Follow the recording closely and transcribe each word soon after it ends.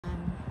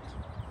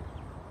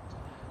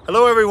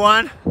Hello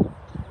everyone.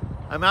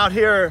 I'm out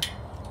here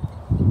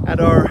at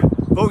our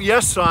Vote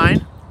Yes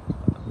sign.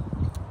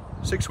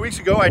 6 weeks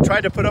ago I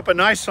tried to put up a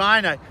nice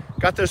sign. I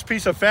got this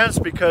piece of fence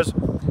because,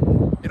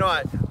 you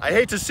know, I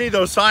hate to see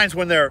those signs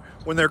when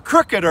they're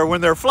crooked or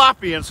when they're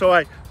floppy, and so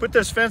I put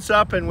this fence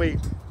up and we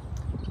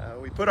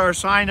put our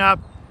sign up.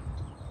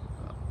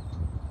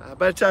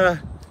 But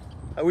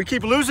we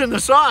keep losing the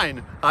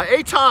sign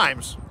 8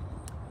 times.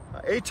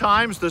 8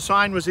 times the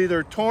sign was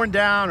either torn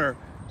down or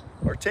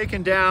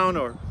taken down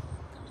or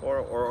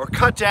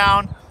cut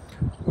down.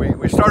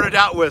 We started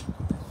out with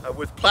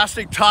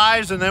plastic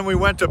ties, and then we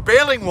went to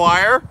baling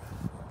wire,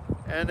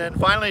 and then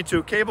finally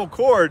to cable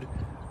cord.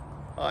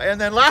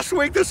 And then last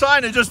week the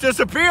sign had just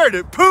disappeared.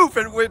 It poof,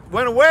 it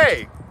went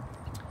away.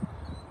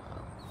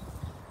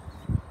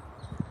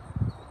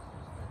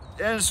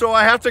 And so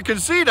I have to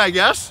concede, I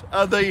guess,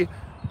 the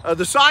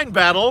sign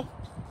battle.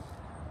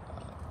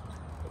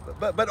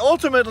 But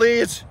ultimately,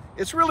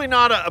 it's really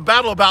not a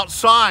battle about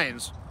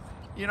signs.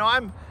 You know,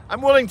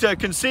 I'm willing to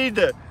concede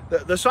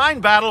the sign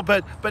battle,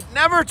 but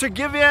never to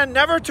give in,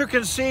 never to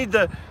concede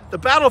the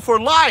battle for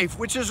life,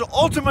 which is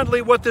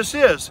ultimately what this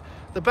is.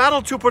 The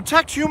battle to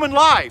protect human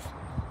life.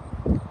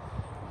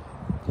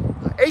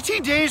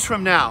 18 days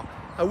from now,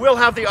 we'll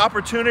have the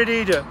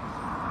opportunity to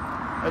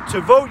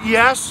vote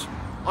yes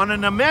on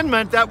an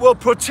amendment that will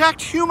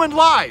protect human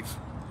life.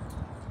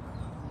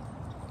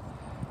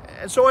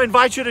 And so I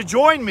invite you to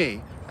join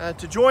me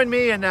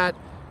in that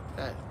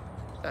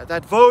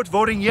vote,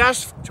 voting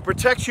yes to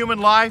protect human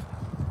life.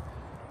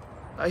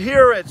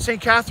 Here at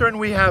St. Catherine,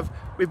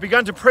 we've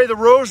begun to pray the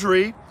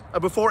Rosary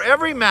before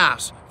every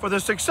Mass for the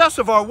success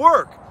of our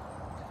work.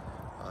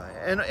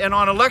 And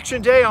on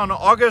Election Day, on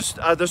August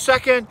the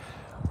 2nd,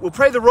 we'll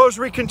pray the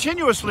Rosary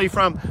continuously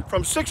from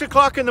 6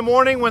 o'clock in the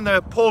morning when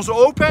the polls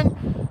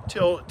open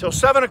till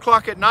 7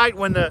 o'clock at night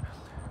when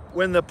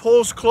the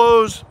polls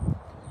close.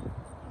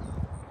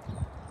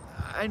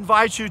 I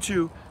invite you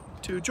to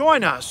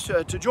join us,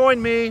 to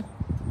join me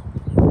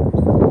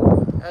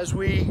as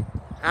we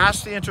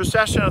ask the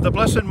intercession of the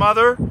Blessed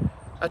Mother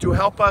to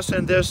help us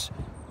in this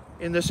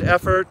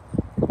effort,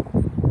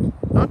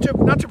 not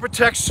to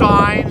protect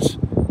signs.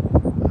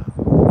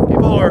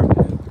 People are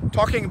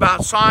talking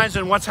about signs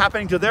and what's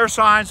happening to their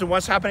signs and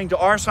what's happening to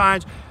our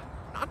signs,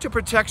 not to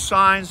protect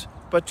signs,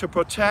 but to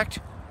protect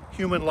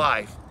human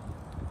life.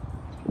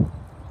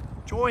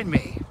 Join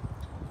me.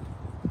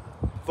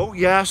 Vote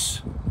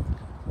yes,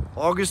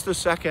 August the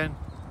 2nd.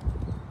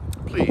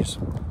 Please,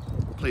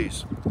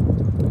 please.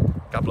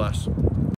 God bless.